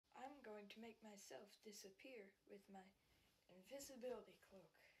make myself disappear with my invisibility cloak.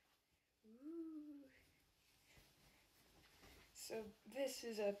 Ooh. So this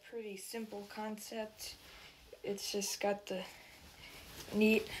is a pretty simple concept. It's just got the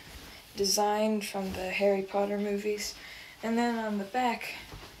neat design from the Harry Potter movies. And then on the back,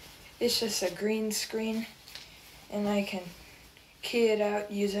 it's just a green screen. And I can key it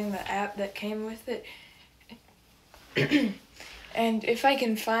out using the app that came with it. And if I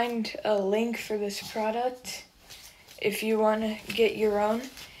can find a link for this product, if you want to get your own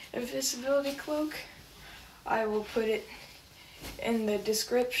invisibility cloak, I will put it in the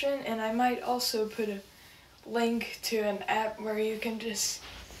description, and I might also put a link to an app where you can just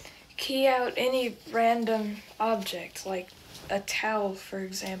key out any random object, like a towel, for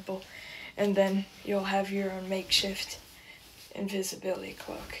example, and then you'll have your own makeshift invisibility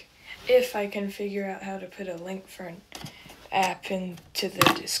cloak. If I can figure out how to put a link for an app into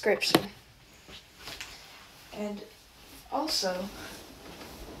the description. And also,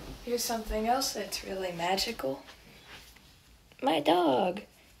 here's something else that's really magical. My dog.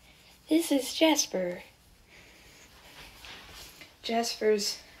 This is Jasper.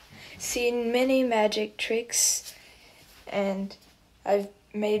 Jasper's seen many magic tricks, and I've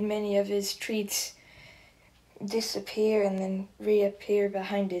made many of his treats disappear and then reappear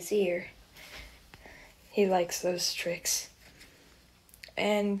behind his ear. He likes those tricks.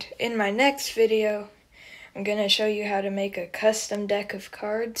 And in my next video, I'm going to show you how to make a custom deck of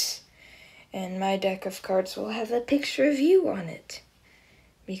cards. And my deck of cards will have a picture of you on it,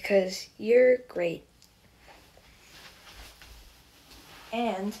 because you're great.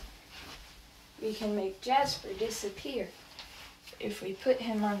 And we can make Jasper disappear. If we put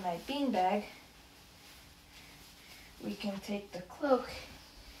him on my beanbag, we can take the cloak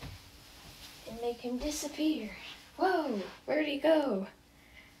and make him disappear. Whoa, where'd he go?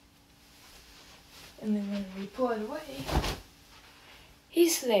 And then when we pull it away,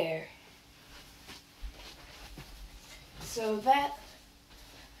 he's there. So that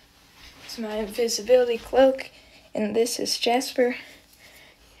is my invisibility cloak, and this is Jasper.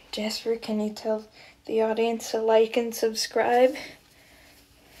 Jasper, can you tell the audience to like and subscribe?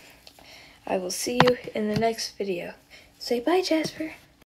 I will see you in the next video. Say bye, Jasper.